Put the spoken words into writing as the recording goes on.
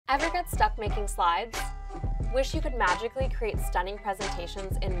Ever get stuck making slides? Wish you could magically create stunning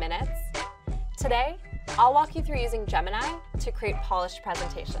presentations in minutes? Today, I'll walk you through using Gemini to create polished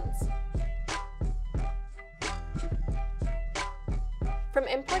presentations. From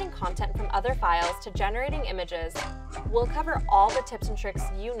importing content from other files to generating images, we'll cover all the tips and tricks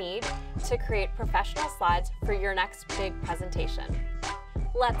you need to create professional slides for your next big presentation.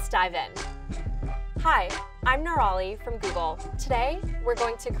 Let's dive in. Hi, I'm Nirali from Google. Today, we're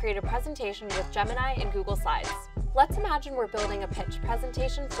going to create a presentation with Gemini in Google Slides. Let's imagine we're building a pitch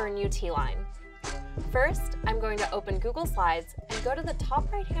presentation for a new T-line. First, I'm going to open Google Slides and go to the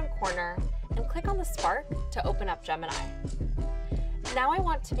top right-hand corner and click on the spark to open up Gemini. Now I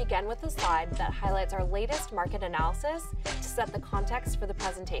want to begin with a slide that highlights our latest market analysis to set the context for the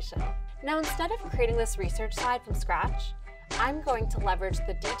presentation. Now instead of creating this research slide from scratch, I'm going to leverage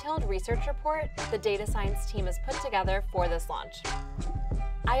the detailed research report the data science team has put together for this launch.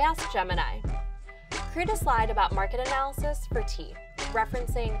 I asked Gemini, create a slide about market analysis for tea,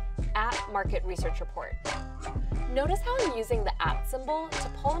 referencing @market research report. Notice how I'm using the @ symbol to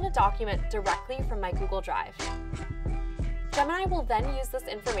pull in a document directly from my Google Drive. Gemini will then use this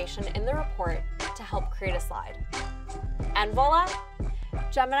information in the report to help create a slide. And voila!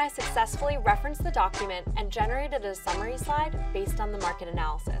 Gemini successfully referenced the document and generated a summary slide based on the market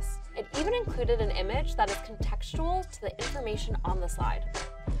analysis. It even included an image that is contextual to the information on the slide.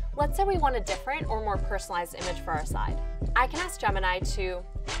 Let's say we want a different or more personalized image for our slide. I can ask Gemini to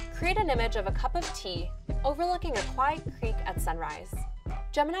create an image of a cup of tea overlooking a quiet creek at sunrise.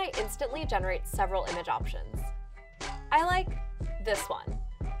 Gemini instantly generates several image options. I like this one,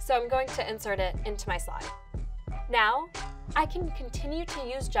 so I'm going to insert it into my slide. Now, I can continue to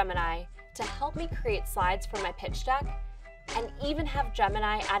use Gemini to help me create slides for my pitch deck and even have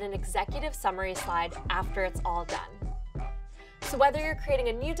Gemini add an executive summary slide after it's all done. So whether you're creating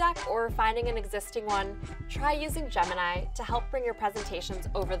a new deck or refining an existing one, try using Gemini to help bring your presentations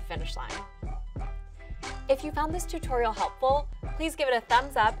over the finish line. If you found this tutorial helpful, please give it a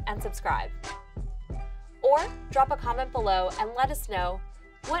thumbs up and subscribe. Or drop a comment below and let us know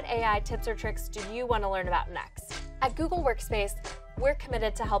what AI tips or tricks do you want to learn about next. At Google Workspace, we're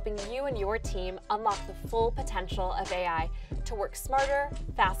committed to helping you and your team unlock the full potential of AI to work smarter,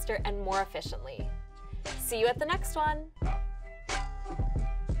 faster, and more efficiently. See you at the next one!